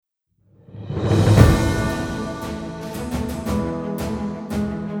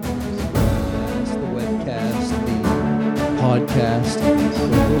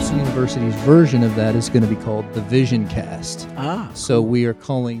Wilson University's version of that is going to be called the VisionCast. So we are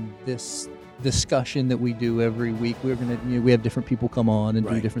calling this discussion that we do every week. We're going to, we have different people come on and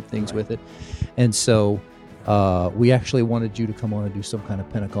do different things with it. And so we actually wanted you to come on and do some kind of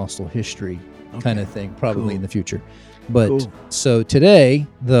Pentecostal history kind of thing, probably in the future. But so today,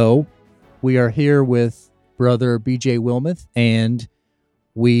 though, we are here with Brother B.J. Wilmoth, and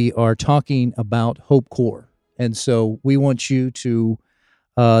we are talking about Hope Corps. And so we want you to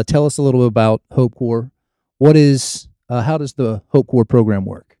tell us a little bit about Hope Corps. What is, how does the Hope Corps program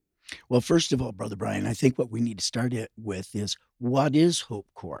work? Well, first of all, Brother Brian, I think what we need to start it with is, what is Hope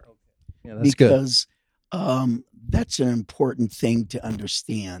Corps? Yeah, that's because that's an important thing to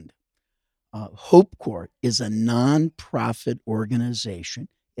understand. Hope Corps is a nonprofit organization.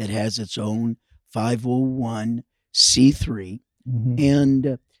 It has its own 501c3,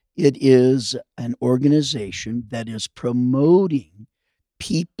 and it is an organization that is promoting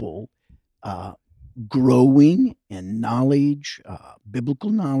people growing in knowledge, biblical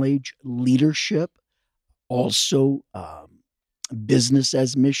knowledge, leadership, also business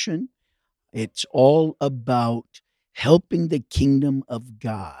as mission. It's all about helping the kingdom of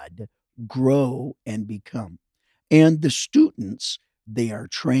God grow and become. And the students, they are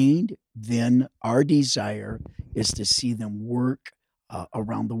trained. Then our desire is to see them work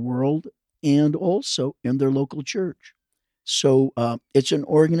around the world and also in their local church. So it's an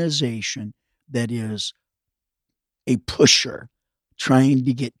organization that is a pusher trying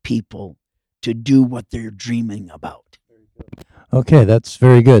to get people to do what they're dreaming about. Okay, that's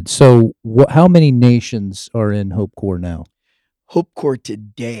very good. So how many nations are in Hope Corps now? Hope Corps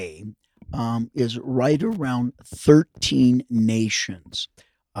today is right around 13 nations.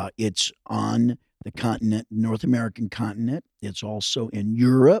 It's on the continent, North American continent. It's also in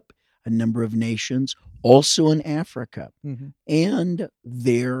Europe, a number of nations, also in Africa, and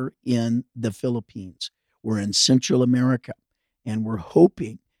they're in the Philippines. We're in Central America, and we're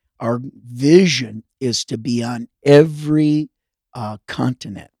hoping, our vision is to be on every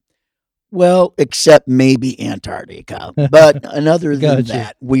continent. Well, except maybe Antarctica. But other than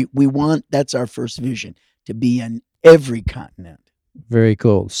that, we want, that's our first vision, to be in every continent. Very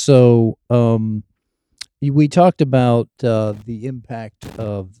cool. So we talked about the impact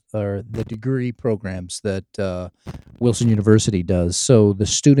of the degree programs that Wilson University does. So the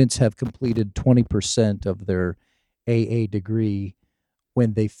students have completed 20% of their AA degree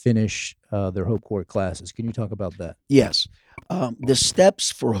when they finish their Hope Corps classes. Can you talk about that? Yes. The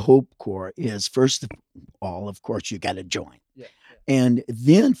steps for Hope Corps is, first of all, of course, you got to join. And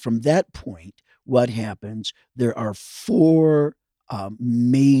then from that point, what happens, there are 4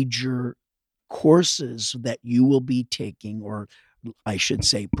 major courses that you will be taking, or I should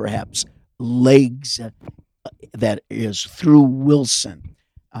say perhaps legs, that is through Wilson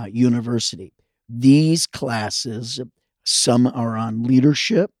University. These classes, some are on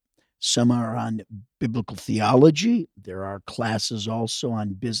leadership, some are on biblical theology. There are classes also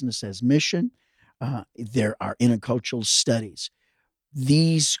on business as mission. There are intercultural studies.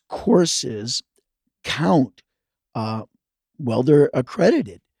 These courses count, they're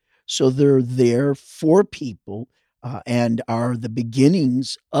accredited. So they're there for people and are the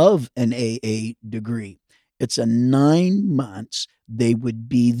beginnings of an AA degree. It's a 9 months. They would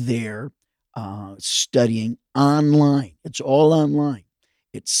be there studying online. It's all online.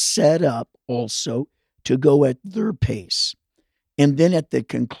 It's set up also to go at their pace. And then at the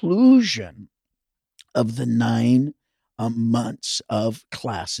conclusion of the 9 months of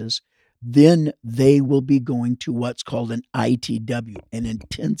classes, then they will be going to what's called an ITW, an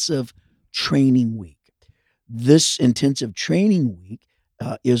intensive training week. This intensive training week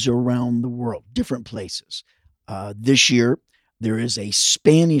is around the world, different places. This year, there is a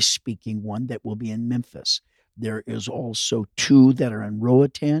Spanish-speaking one that will be in Memphis. There is also 2 that are in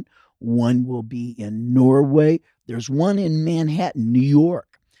Roatan. One will be in Norway. There's one in Manhattan, New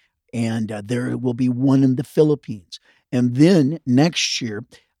York. And there will be one in the Philippines. And then next year,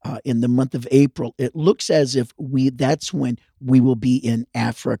 in the month of April, it looks as if that's when we will be in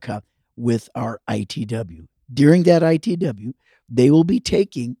Africa with our ITW. During that ITW, they will be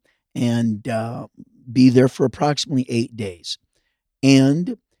taking and be there for approximately 8 days.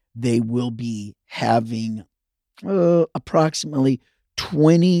 And they will be having approximately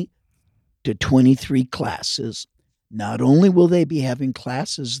 20 to 23 classes. Not only will they be having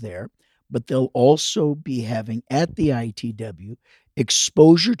classes there, but they'll also be having at the ITW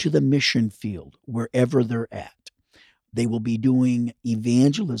exposure to the mission field wherever they're at. They will be doing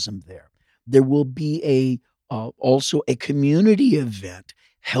evangelism there. There will be also a community event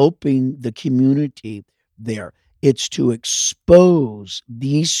helping the community there. It's to expose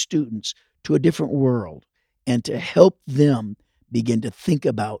these students to a different world and to help them begin to think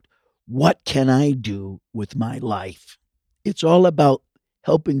about, what can I do with my life? It's all about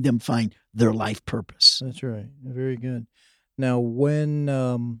helping them find their life purpose. That's right. Very good. Now, when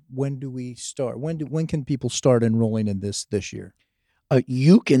do we start? When can people start enrolling in this year?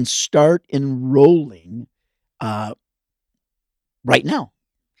 You can start enrolling right now.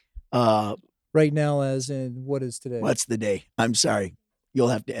 Right now, as in, what is today? What's the day? I'm sorry. You'll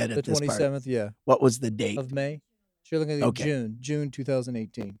have to edit this part. The 27th, yeah. What was the date? Of May? So you're looking at June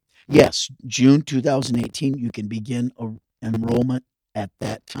 2018. Yes, June 2018. You can begin enrollment at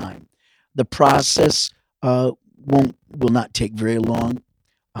that time. The process will not take very long.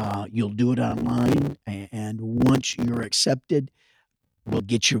 You'll do it online, and once you're accepted, we'll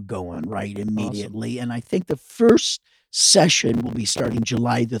get you going right immediately. Awesome. And I think the first session will be starting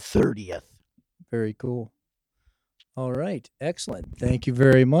July the 30th. Very cool. All right. Excellent. Thank you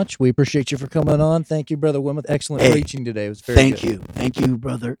very much. We appreciate you for coming on. Thank you, Brother Wilmoth. Excellent preaching today. It was very good. Thank you. Thank you,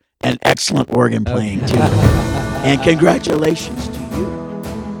 brother. And excellent organ playing, too. And congratulations to